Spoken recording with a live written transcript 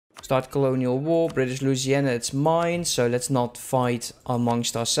Start colonial war. British Louisiana, it's mine. So let's not fight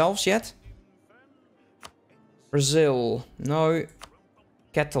amongst ourselves yet. Brazil, no.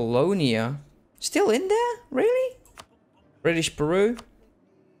 Catalonia, still in there? Really? British Peru?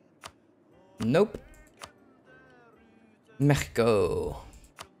 Nope. Mexico.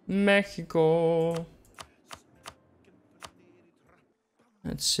 Mexico.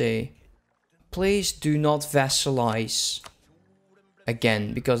 Let's see. Please do not vassalize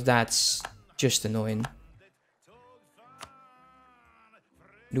again, because that's just annoying.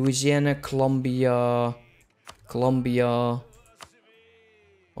 Louisiana, Colombia,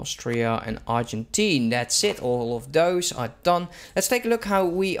 Austria and Argentina. That's it. All of those are done. Let's take a look how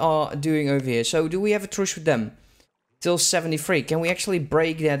we are doing over here. So do we have a truce with them? Till 73. Can we actually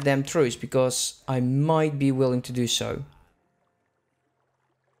break that damn truce? Because I might be willing to do so.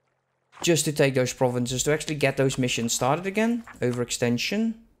 Just to take those provinces, to actually get those missions started again.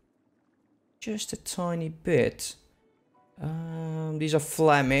 Overextension. Just a tiny bit. These are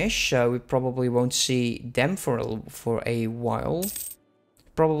Flemish, so we probably won't see them for a while.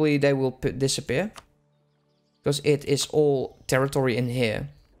 Probably they will disappear. Because it is all territory in here.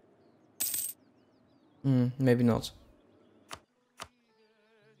 Maybe not.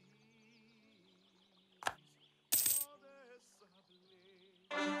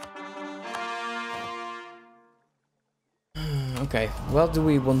 Okay, what do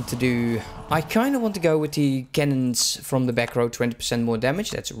we want to do? I kind of want to go with the cannons from the back row, 20% more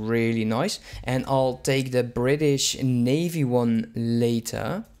damage. That's really nice. And I'll take the British Navy one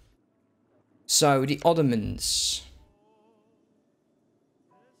later. So, the Ottomans.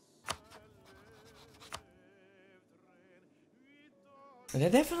 They're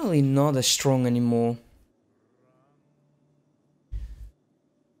definitely not as strong anymore.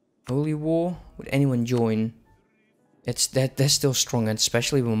 Holy War? Would anyone join? They're still strong, and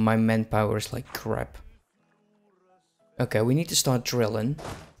especially when my manpower is like crap. Okay, we need to start drilling.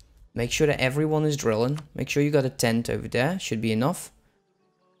 Make sure that everyone is drilling. Make sure you got a tent over there. Should be enough.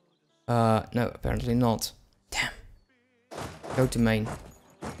 No, apparently not. Damn. Go to main.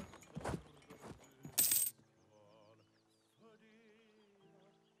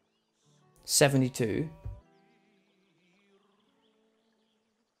 $72.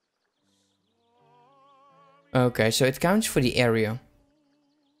 Okay, so it counts for the area.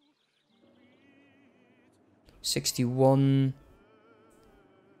 61.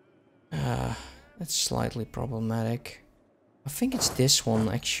 That's slightly problematic. I think it's this one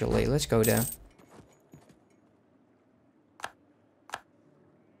actually. Let's go there.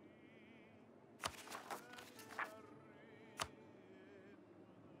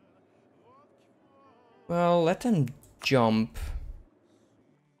 Well, let them jump.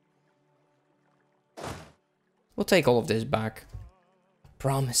 We'll take all of this back.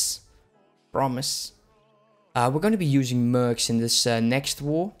 Promise. Promise. We're going to be using mercs in this next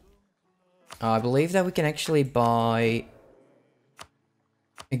war. I believe that we can actually buy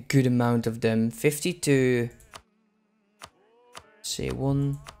a good amount of them. 52. Let's see,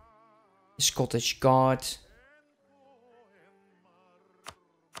 one. Scottish Guard.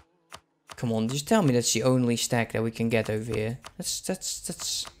 Come on, just tell me that's the only stack that we can get over here.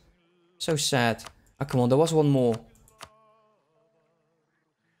 That's so sad. Oh, come on, there was one more.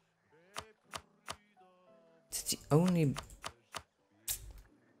 It's the only...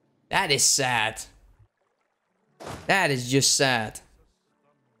 That is sad. That is just sad.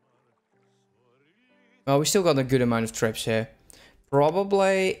 Well, we still got a good amount of trips here.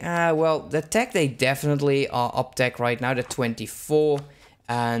 Probably, well, the tech, they definitely are up tech right now. They're 24.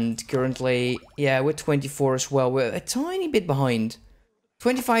 And currently, yeah, we're 24 as well. We're a tiny bit behind.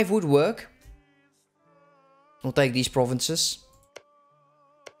 25 would work. We'll take these provinces.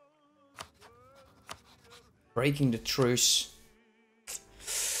 Breaking the truce.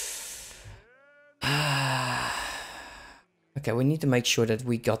 Okay, we need to make sure that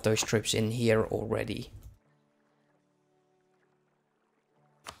we got those troops in here already.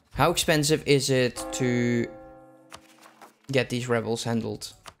 How expensive is it to get these rebels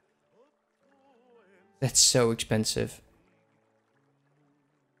handled? That's so expensive.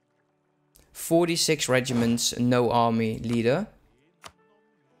 46 regiments, no army leader.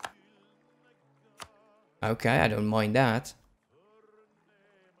 Okay, I don't mind that.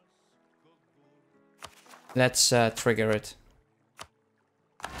 Let's trigger it.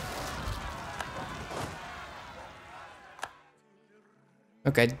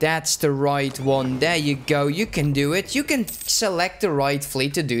 Okay, that's the right one. There you go. You can do it. You can select the right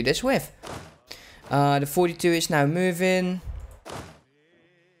fleet to do this with. The 42 is now moving.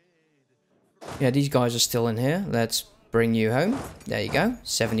 Yeah, these guys are still in here. Let's Bring you home. There you go.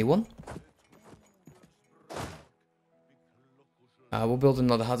 71. We'll build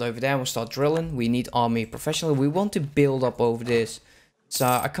another hut over there. We'll start drilling. We need army professional. We want to build up over this. So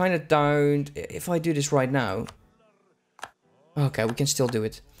I kind of don't... If I do this right now... Okay, we can still do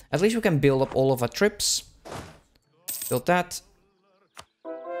it. At least we can build up all of our trips. Build that.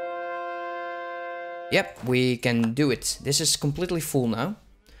 Yep, we can do it. This is completely full now.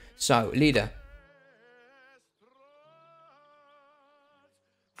 So, leader.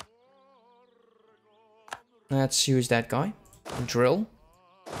 Let's use that guy. Drill.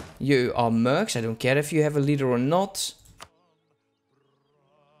 You are mercs. I don't care if you have a leader or not.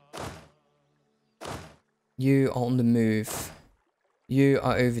 You are on the move. You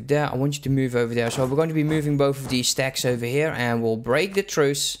are over there. I want you to move over there. So we're going to be moving both of these stacks over here. And we'll break the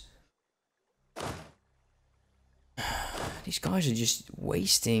truce. These guys are just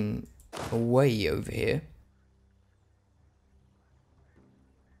wasting away over here.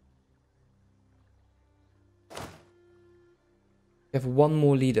 We have one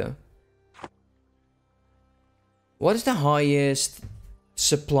more leader. What is the highest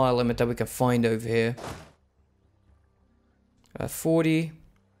supply limit that we can find over here? 40,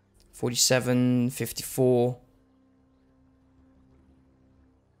 47, 54.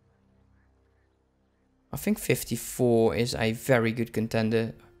 I think 54 is a very good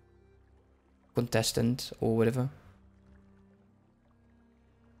contender. Contestant or whatever.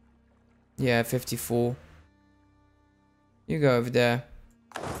 Yeah, 54. You go over there.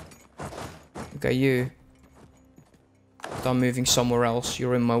 Okay, you. Start moving somewhere else.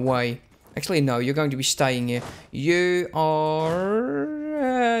 You're in my way. Actually, no, you're going to be staying here. You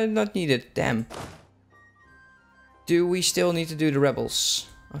are not needed. Damn. Do we still need to do the rebels?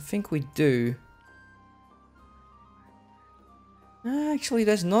 I think we do. Actually,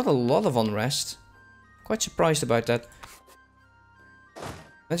 there's not a lot of unrest. Quite surprised about that.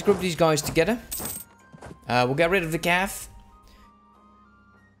 Let's group these guys together. We'll get rid of the calf.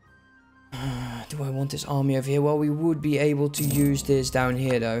 Do I want this army over here? Well, we would be able to use this down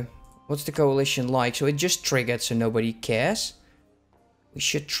here, though. What's the coalition like? So it just triggered, so nobody cares. We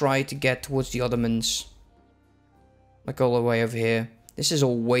should try to get towards the Ottomans. Like all the way over here. This is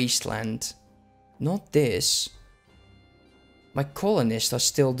all wasteland. Not this. My colonists are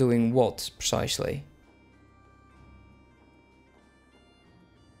still doing what, precisely?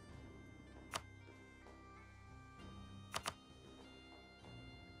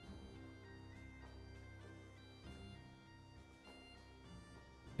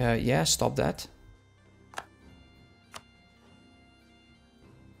 Yeah, stop that.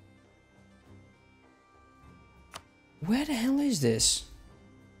 Where the hell is this?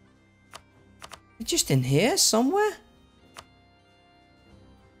 It's just in here somewhere?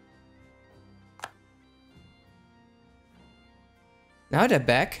 Now they're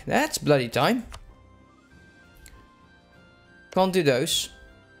back. That's bloody time. Can't do those.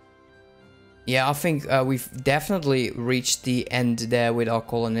 Yeah, I think we've definitely reached the end there with our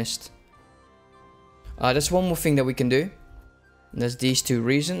colonist. There's one more thing that we can do. And there's these two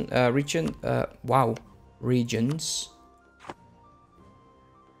regions.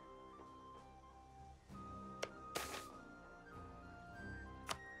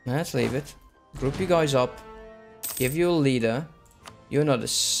 Let's leave it. Group you guys up. Give you a leader. You're not a...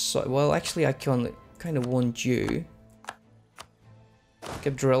 Well, actually, I kind of want you.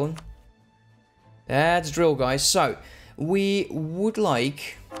 Keep drilling. That's drill, guys. So, we would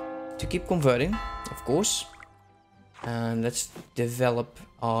like to keep converting, of course. And let's develop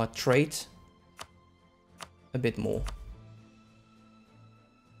our trade a bit more.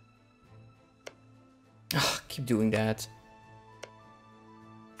 Keep doing that.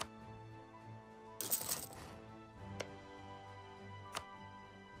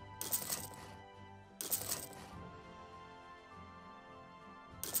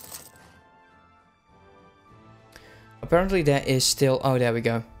 Apparently there is still... Oh, there we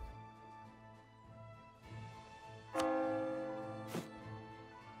go.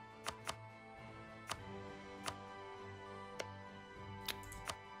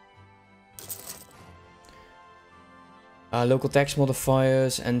 Local tax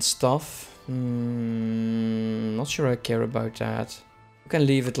modifiers and stuff. Not sure I care about that. We can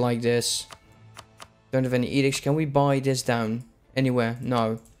leave it like this. Don't have any edicts. Can we buy this down? Anywhere?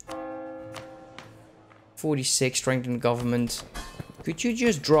 No. 46, strengthen government. Could you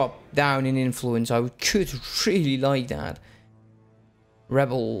just drop down in influence? I could really like that.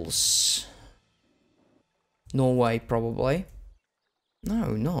 Rebels. Norway, probably.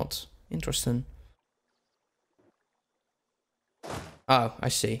 No, not. Interesting. Oh, I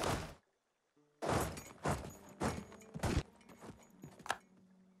see.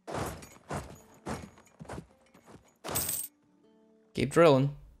 Keep drilling.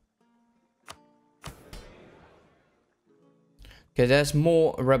 Okay, there's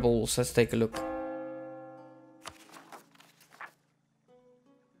more rebels. Let's take a look.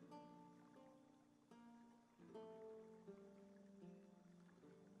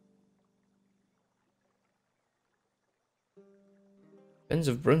 Prince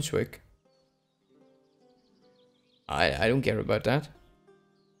of Brunswick. I don't care about that.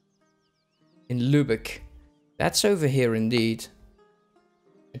 In Lübeck. That's over here indeed.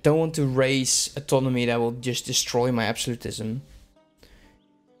 I don't want to raise autonomy that will just destroy my absolutism.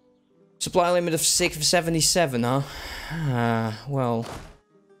 Supply limit of 677, huh? Well.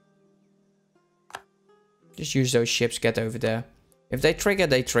 Just use those ships, get over there. If they trigger,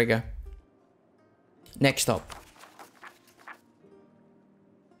 they trigger. Next up.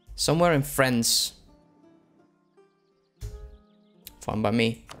 Somewhere in France. Fine by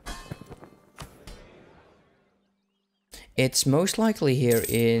me. It's most likely here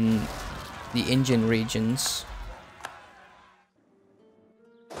in the Indian regions.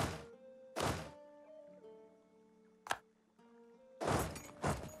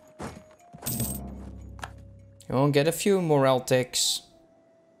 Come on, get a few morale ticks.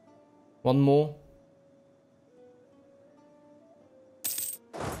 One more.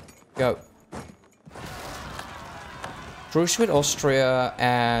 Go. Truce with Austria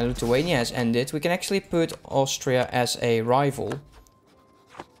and Lithuania has ended. We can actually put Austria as a rival.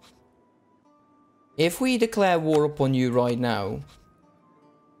 If we declare war upon you right now,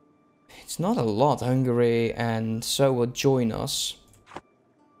 it's not a lot. Hungary and so will join us.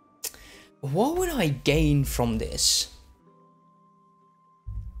 What would I gain from this?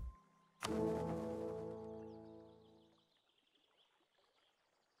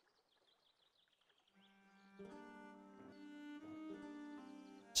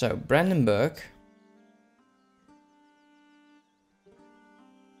 So, Brandenburg.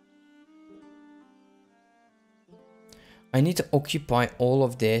 I need to occupy all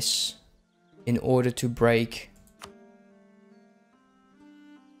of this in order to break.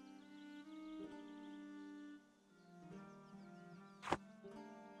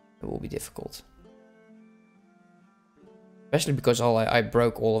 It will be difficult. Especially because I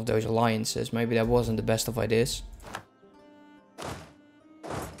broke all of those alliances. Maybe that wasn't the best of ideas.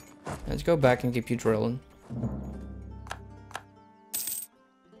 Let's go back and keep you drilling.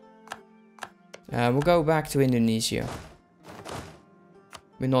 We'll go back to Indonesia.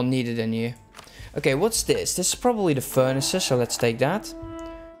 We're not needed in here. Okay, what's this? This is probably the furnaces, so let's take that.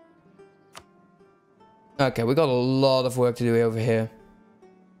 Okay, we got a lot of work to do over here.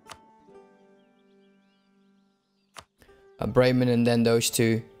 Bremen and then those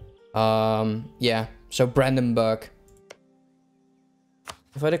two. Yeah, so Brandenburg.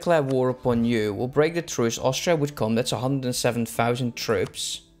 If I declare war upon you, we'll break the truce. Austria would come. That's 107,000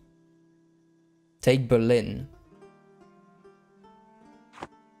 troops. Take Berlin.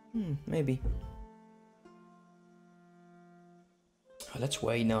 Maybe. Oh, that's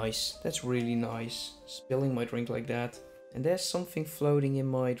way nice. That's really nice. Spilling my drink like that. And there's something floating in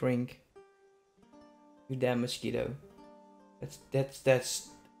my drink. You damn mosquito. That's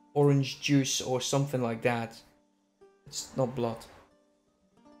orange juice or something like that. It's not blood.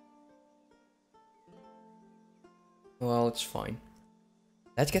 Well, it's fine.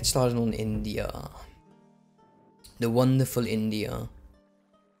 Let's get started on India. The wonderful India.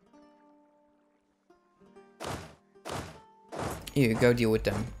 You go deal with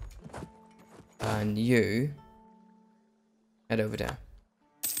them. And you head over there.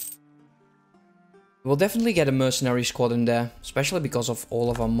 We'll definitely get a mercenary squad in there, especially because of all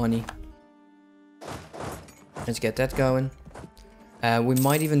of our money. Let's get that going. We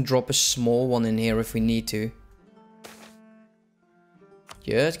might even drop a small one in here if we need to.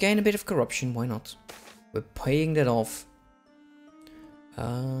 Just gain a bit of corruption, why not? We're paying that off.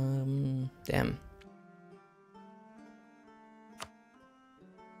 Damn.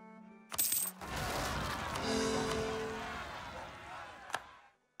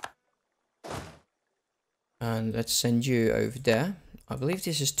 And let's send you over there. I believe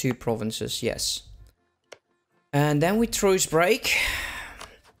this is 2 provinces, yes. And then we truce break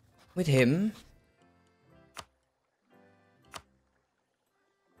with him.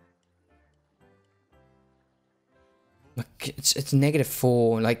 It's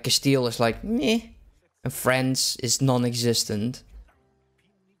 -4. Like Castile is like meh, and France is non-existent.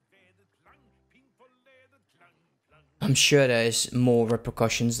 I'm sure there's more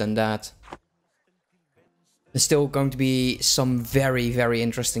repercussions than that. There's still going to be some very, very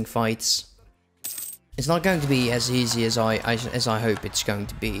interesting fights. It's not going to be as easy as I hope it's going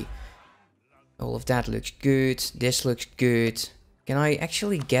to be. All of that looks good. This looks good. Can I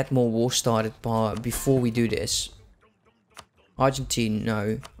actually get more war started before we do this? Argentina,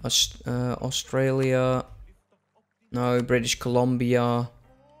 no. Australia, no. British Columbia.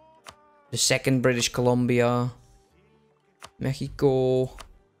 The second British Columbia. Mexico.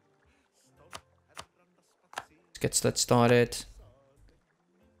 Let's get that started.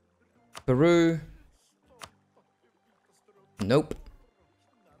 Peru. Nope.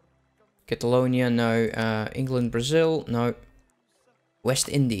 Catalonia, no. England, Brazil, no. West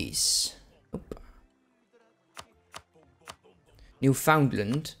Indies. Nope.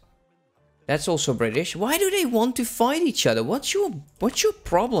 Newfoundland. That's also British. Why do they want to fight each other? What's your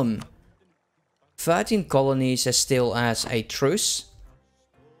problem? 13 colonies as still as a truce.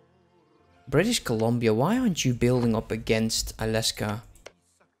 British Columbia, why aren't you building up against Alaska?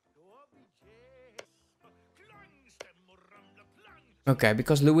 Okay,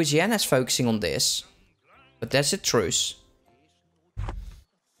 because Louisiana's focusing on this. But that's a truce.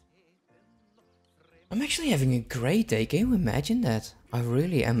 I'm actually having a great day. Can you imagine that? I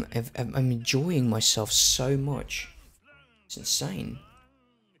really am. I'm enjoying myself so much. It's insane.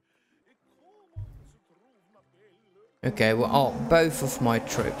 Okay, well, both of my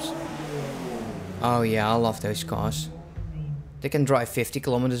troops. Oh yeah, I love those cars. They can drive 50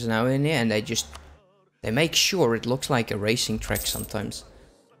 kilometers an hour in here, and they make sure it looks like a racing track sometimes.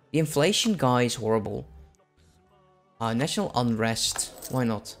 The inflation guy is horrible. National unrest. Why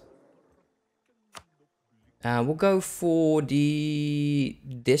not? We'll go for the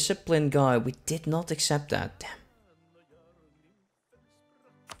discipline guy. We did not accept that. Damn.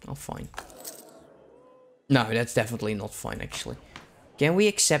 Oh, fine. No, that's definitely not fine, actually. Can we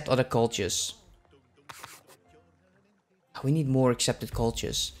accept other cultures? We need more accepted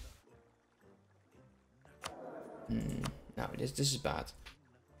cultures. No, this is bad.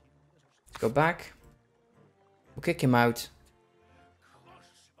 Let's go back. We'll kick him out.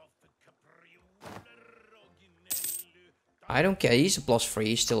 I don't care. He's a +3.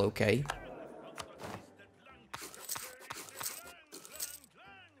 He's still okay.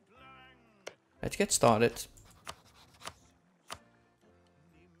 Let's get started.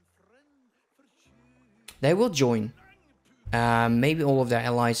 They will join. Maybe all of their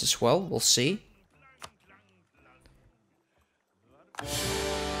allies as well. We'll see.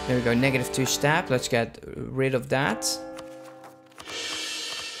 There we go. -2 stab. Let's get rid of that.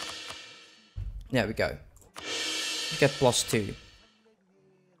 There we go. Get +2.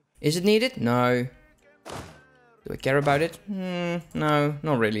 Is it needed? No. Do I care about it? No,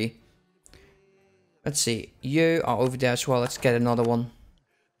 not really. Let's see. You are over there as well. Let's get another one.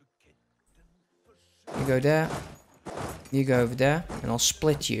 You go there. You go over there. And I'll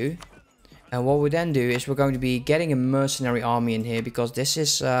split you. And what we then do is we're going to be getting a mercenary army in here. Because this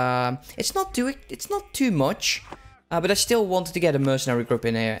is... it's not too much. But I still wanted to get a mercenary group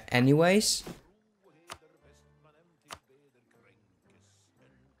in here anyways.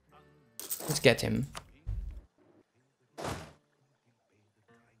 Let's get him.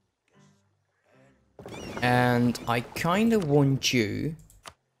 And I kind of want you...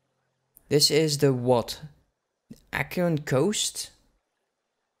 This is the what? Acheron Coast?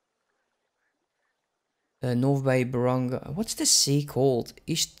 North Bay, Baranga. What's the sea called?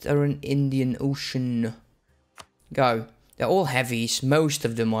 Eastern Indian Ocean. Go. They're all heavies. Most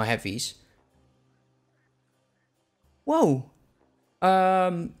of them are heavies. Whoa.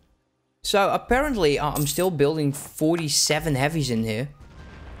 So apparently I'm still building 47 heavies in here.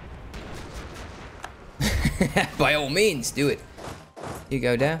 By all means, do it. You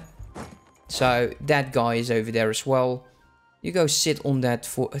go there. So that guy is over there as well. You go sit on that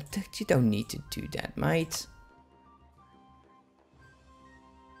for... You don't need to do that, mate.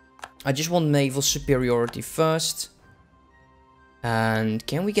 I just want naval superiority first. And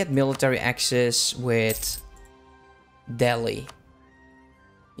can we get military access with Delhi?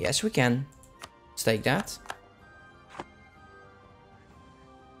 Yes, we can. Let's take that.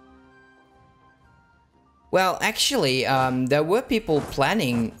 Well, actually, there were people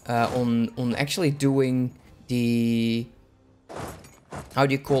planning on actually doing the... How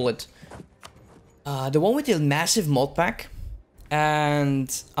do you call it? The one with the massive mod pack. And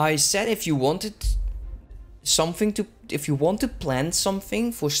I said if you wanted something to... If you want to plan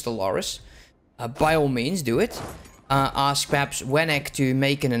something for Stellaris, by all means, do it. Ask perhaps Wenek to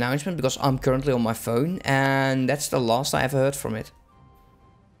make an announcement, because I'm currently on my phone. And that's the last I ever heard from it.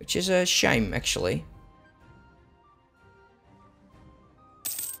 Which is a shame, actually.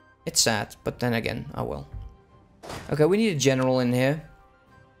 It's sad, but then again, I will. Okay, we need a general in here.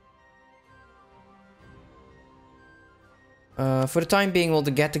 For the time being, we'll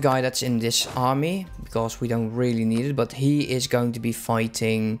get the guy that's in this army, because we don't really need it, but he is going to be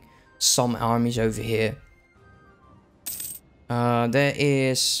fighting some armies over here. There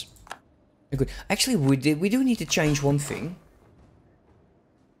is... Good. Actually, we do need to change one thing.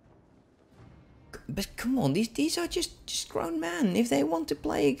 But come on, these are just grown men. If they want to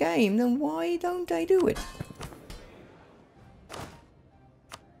play a game, then why don't they do it?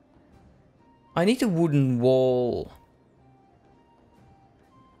 I need a wooden wall.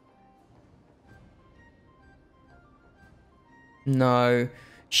 No.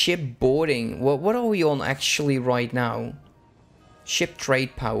 Ship boarding. What are we on actually right now? Ship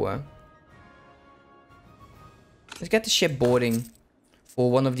trade power. Let's get the ship boarding for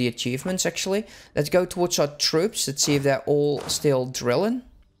one of the achievements actually. Let's go towards our troops. Let's see if they're all still drilling.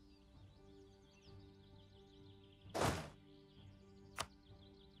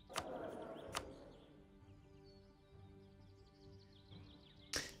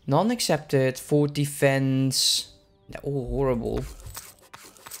 None accepted. For defense. They're all horrible.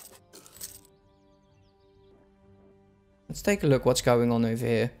 Let's take a look what's going on over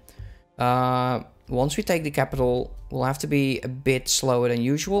here. Once we take the capital, we'll have to be a bit slower than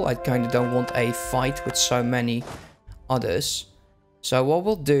usual. I kind of don't want a fight with so many others. So what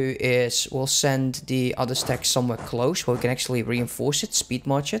we'll do is we'll send the other stack somewhere close where we can actually reinforce it, speed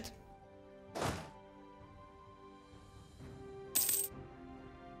march it.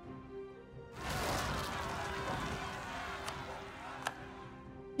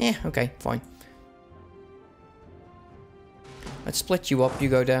 Yeah, okay, fine. Let's split you up, you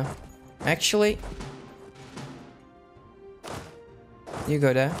go there. Actually, you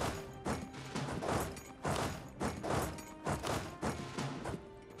go there.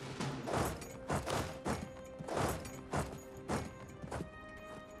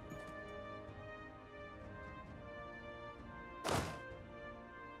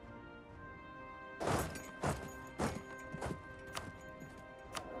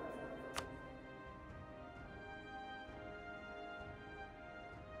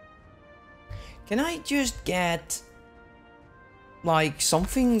 Can I just get like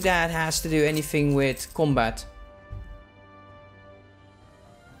something that has to do anything with combat?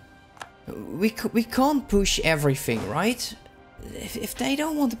 We can't push everything, right? If they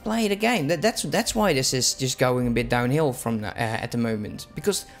don't want to play the game, that's why this is just going a bit downhill from at the moment,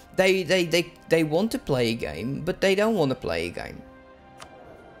 because they want to play a game, but they don't want to play a game,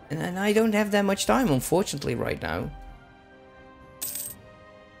 and I don't have that much time, unfortunately, right now.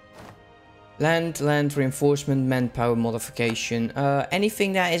 Land reinforcement, manpower modification.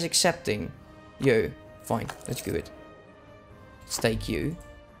 Anything that is accepting. Yo, fine, let's do it. Let's take you.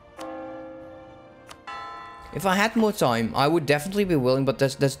 If I had more time, I would definitely be willing, but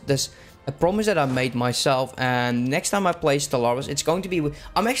there's a promise that I made myself, and next time I play Stellaris, it's going to be...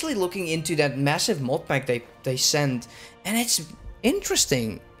 I'm actually looking into that massive mod pack they sent, and it's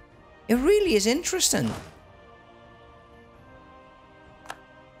interesting. It really is interesting.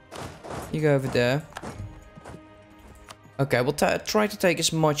 You go over there. Okay, we'll try to take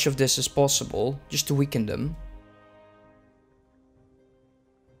as much of this as possible, just to weaken them.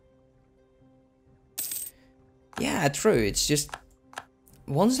 Yeah, true, it's just...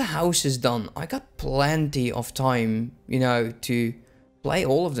 Once the house is done, I got plenty of time, you know, to play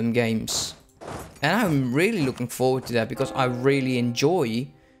all of them games. And I'm really looking forward to that, because I really enjoy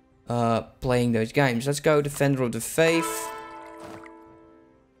playing those games. Let's go Defender of the Faith.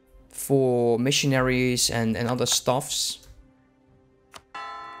 For missionaries and other stuffs.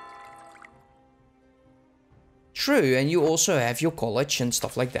 True, and you also have your college and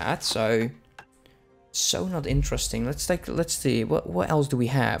stuff like that, so not interesting. Let's see, what else do we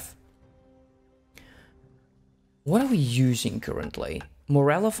have? What are we using currently?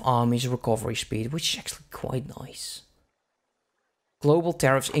 Morale of armies, recovery speed, which is actually quite nice. Global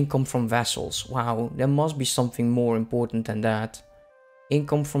tariffs, income from vassals. Wow, there must be something more important than that.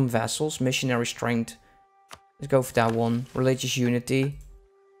 Income from vassals, missionary strength. Let's go for that one. Religious unity.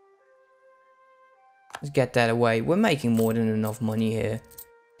 Let's get that away. We're making more than enough money here.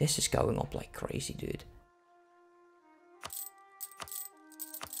 This is going up like crazy, dude.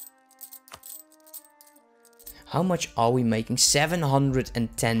 How much are we making?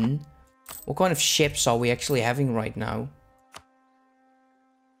 710. What kind of ships are we actually having right now?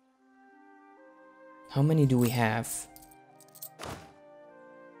 How many do we have?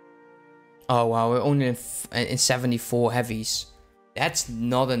 Oh wow, we're only in 74 heavies. That's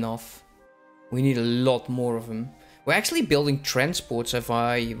not enough. We need a lot more of them. We're actually building transports, if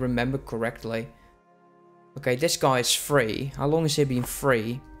I remember correctly. Okay, this guy is free. How long has he been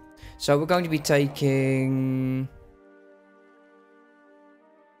free? So we're going to be taking...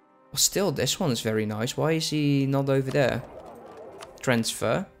 Well, still, this one is very nice. Why is he not over there?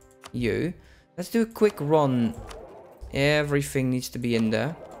 Transfer. You. Let's do a quick run. Everything needs to be in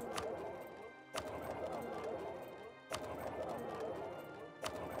there.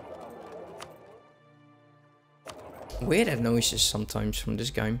 Weird noises sometimes from this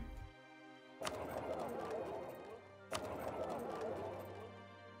game.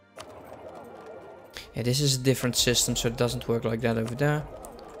 Yeah, this is a different system, so it doesn't work like that over there.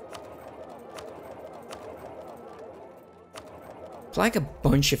 It's like a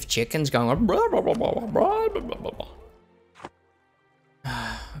bunch of chickens going on.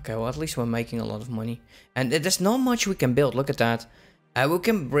 Okay, well, at least we're making a lot of money. And there's not much we can build. Look at that. We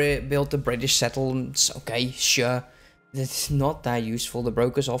can build the British settlements. Okay, sure. That's not that useful. The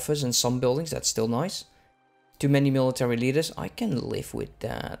broker's office and some buildings, that's still nice. Too many military leaders. I can live with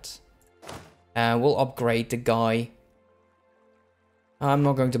that. We'll upgrade the guy. I'm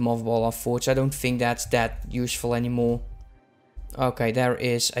not going to mothball our forts. I don't think that's that useful anymore. Okay, there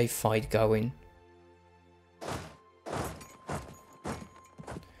is a fight going.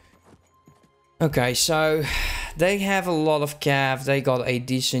 Okay, so they have a lot of cav. They got a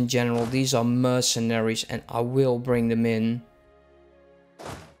decent general. These are mercenaries and I will bring them in.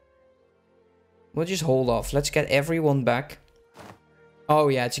 We'll just hold off. Let's get everyone back. Oh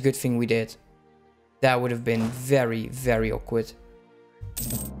yeah, it's a good thing we did. That would have been very, very awkward.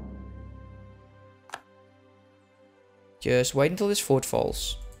 Just wait until this fort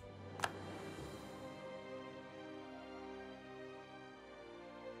falls.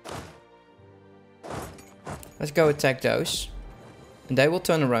 Let's go attack those. And they will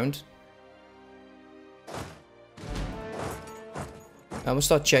turn around. And we'll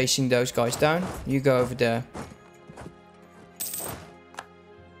start chasing those guys down. You go over there.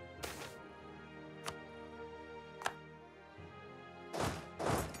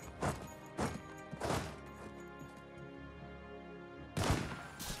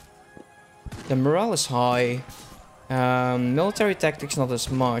 The morale is high. Military tactics not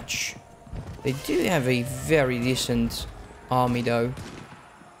as much. They do have a very decent army though.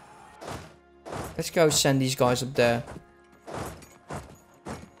 Let's go send these guys up there.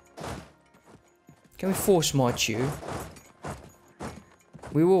 Can we force march you?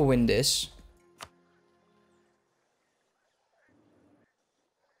 We will win this.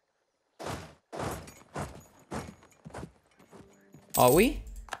 Are we?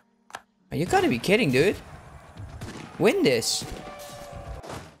 You gotta be kidding, dude. Win this.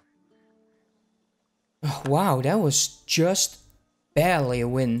 Oh, wow, that was just barely a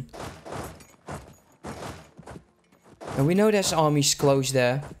win. And we know there's armies close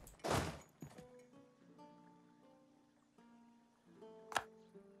there.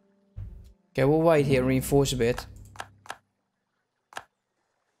 Okay, we'll wait here and reinforce a bit.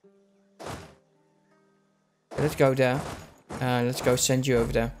 Okay, let's go there. And let's go send you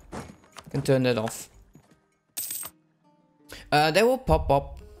over there. Can turn that off. They will pop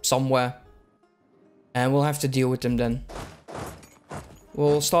up somewhere. And we'll have to deal with them then.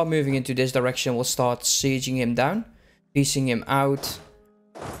 We'll start moving into this direction. We'll start sieging him down. Piecing him out.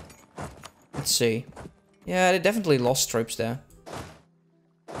 Let's see. Yeah, they definitely lost troops there.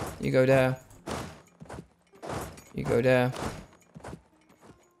 You go there. You go there.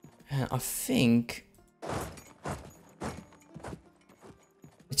 And I think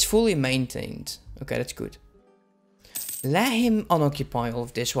it's fully maintained. Okay, that's good. Let him unoccupy all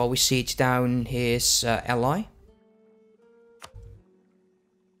of this while we siege down his ally.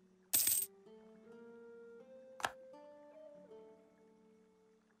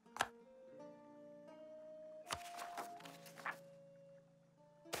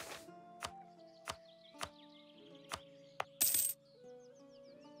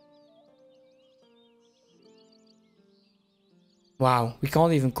 Wow, we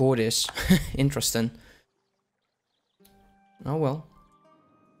can't even core this. Interesting. Oh well.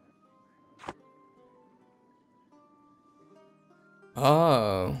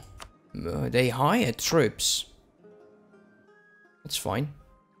 Oh. They hired troops. That's fine.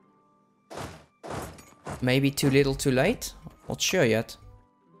 Maybe too little too late? Not sure yet.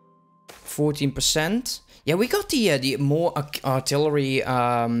 14%. Yeah, we got the more artillery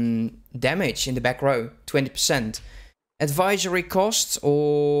damage in the back row. 20%. Advisory costs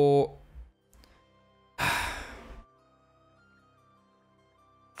or...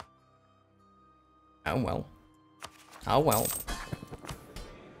 Oh well. Oh well.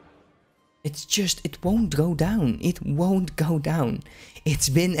 It's just, it won't go down. It won't go down. It's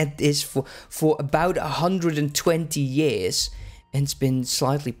been at this for about 120 years. And it's been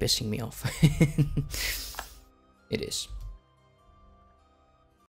slightly pissing me off. It is.